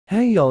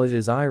Hey y'all, it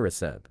is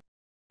Iriseb.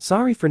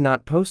 Sorry for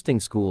not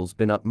posting, school's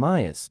been up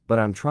my ass, but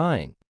I'm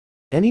trying.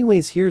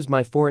 Anyways, here's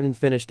my for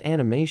unfinished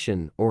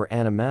animation or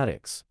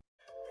animatics.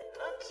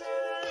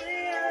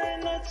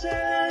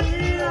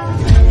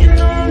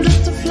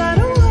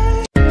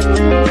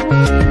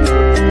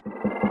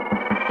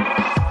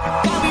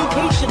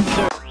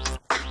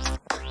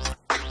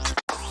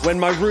 When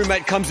my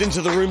roommate comes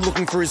into the room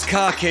looking for his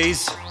car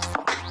keys,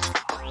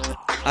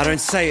 I don't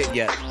say it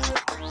yet.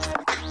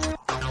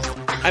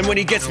 And when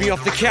he gets me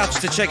off the couch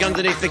to check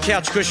underneath the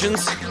couch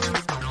cushions,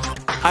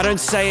 I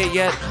don't say it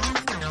yet.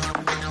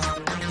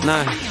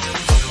 No.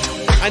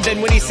 And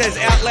then when he says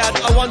out loud,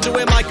 I wonder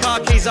where my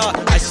car keys are,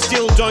 I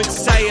still don't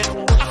say it.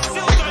 I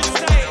still don't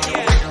say it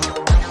yet.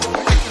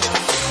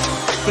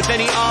 But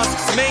then he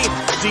asks me,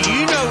 do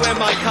you know where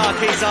my car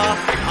keys are?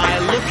 I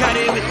look at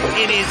him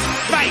in his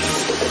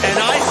face and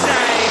I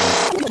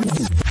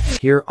say...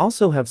 Here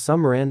also have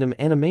some random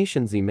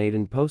animations he made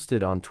and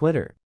posted on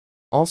Twitter.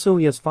 Also,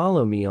 yes,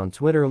 follow me on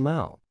Twitter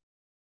now.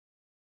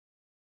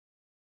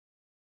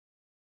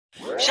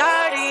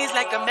 Shawty's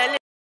like a melody.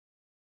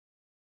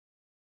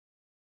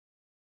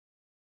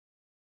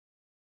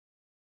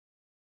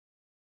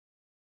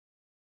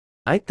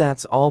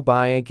 That's all,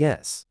 bye I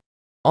guess.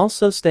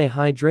 Also stay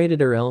hydrated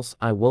or else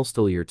I will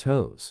steal your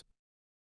toes.